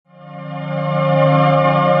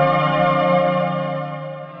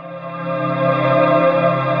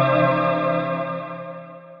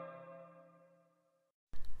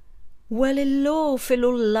Well, hello,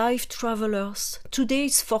 fellow life travelers. Today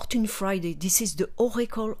is Fortune Friday. This is the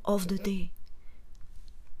oracle of the day.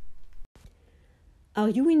 Are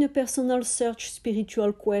you in a personal search,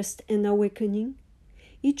 spiritual quest, and awakening?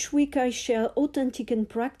 Each week I share authentic and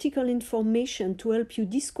practical information to help you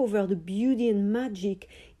discover the beauty and magic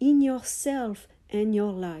in yourself and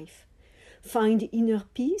your life. Find inner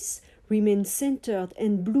peace, remain centered,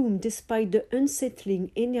 and bloom despite the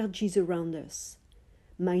unsettling energies around us.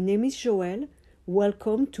 My name is Joelle.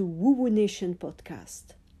 Welcome to Woo Woo Nation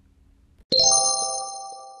podcast.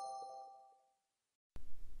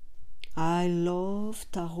 I love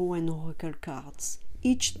tarot and oracle cards.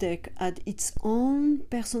 Each deck had its own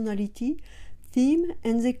personality, theme,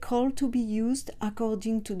 and they call to be used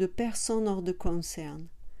according to the person or the concern.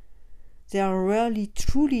 They are really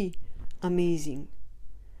truly amazing.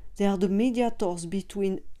 They are the mediators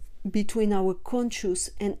between our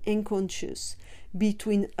conscious and unconscious,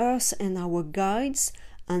 between us and our guides,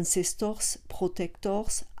 ancestors,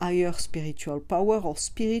 protectors, higher spiritual power or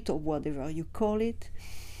spirit or whatever you call it,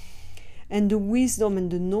 and the wisdom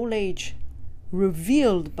and the knowledge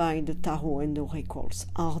revealed by the tarot and the oracles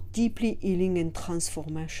are deeply healing and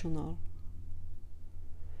transformational.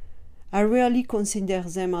 I really consider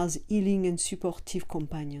them as healing and supportive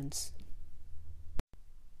companions.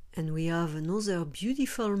 And we have another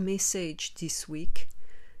beautiful message this week.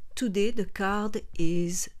 Today the card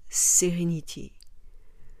is Serenity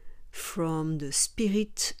from the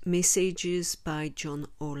Spirit Messages by John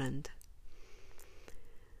Holland.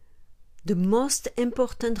 The most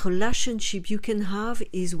important relationship you can have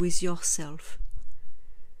is with yourself.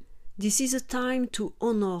 This is a time to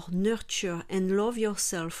honor, nurture, and love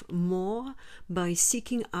yourself more by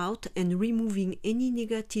seeking out and removing any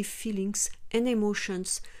negative feelings and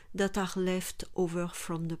emotions that are left over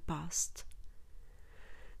from the past.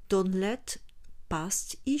 Don't let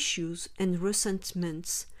past issues and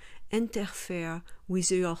resentments interfere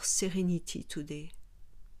with your serenity today.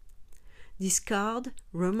 This card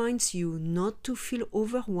reminds you not to feel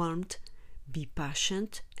overwhelmed, be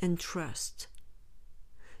patient, and trust.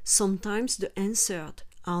 Sometimes the answers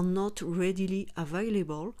are not readily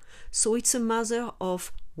available, so it's a matter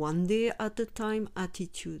of one day at a time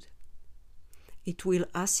attitude. It will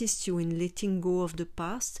assist you in letting go of the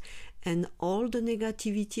past and all the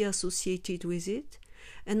negativity associated with it,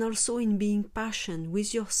 and also in being patient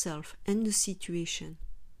with yourself and the situation.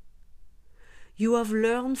 You have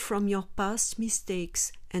learned from your past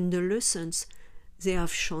mistakes and the lessons they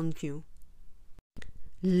have shown you.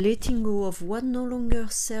 Letting go of what no longer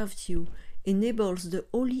served you enables the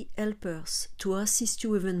holy helpers to assist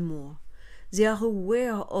you even more. They are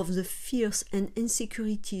aware of the fears and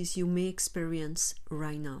insecurities you may experience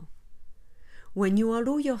right now. When you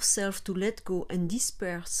allow yourself to let go and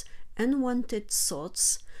disperse unwanted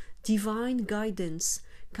thoughts, divine guidance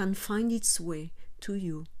can find its way to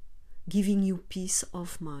you, giving you peace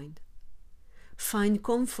of mind. Find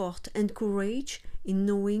comfort and courage in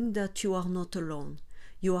knowing that you are not alone.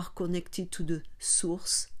 You are connected to the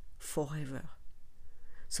source forever.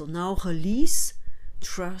 So now release,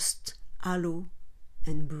 trust, allow,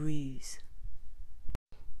 and breathe.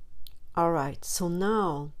 Alright, so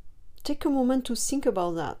now take a moment to think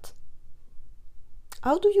about that.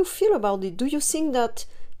 How do you feel about it? Do you think that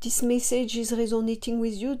this message is resonating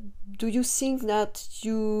with you? Do you think that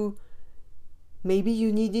maybe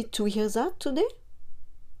you needed to hear that today?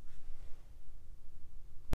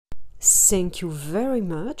 Thank you very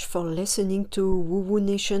much for listening to Woo Woo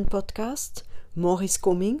Nation podcast. More is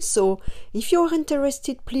coming, so if you are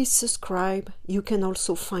interested, please subscribe. You can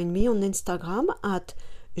also find me on Instagram at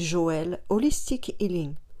Joelle Holistic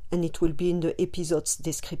Healing, and it will be in the episode's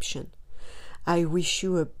description. I wish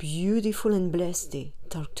you a beautiful and blessed day.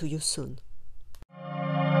 Talk to you soon.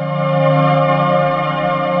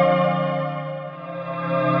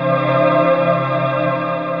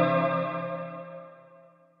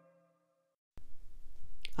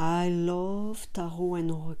 I love tarot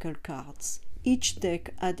and oracle cards. Each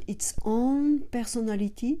deck had its own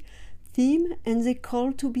personality, theme, and they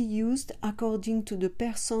call to be used according to the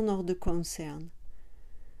person or the concern.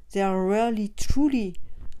 They are really truly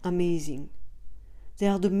amazing. They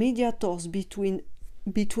are the mediators between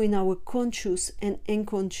our conscious and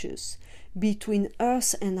unconscious, between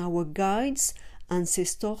us and our guides,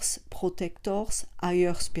 ancestors, protectors,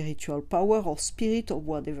 higher spiritual power or spirit or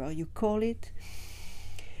whatever you call it,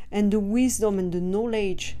 and the wisdom and the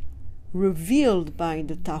knowledge revealed by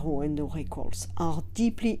the tarot and the oracles are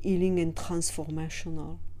deeply healing and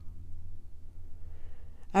transformational.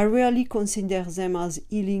 I really consider them as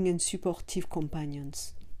healing and supportive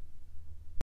companions.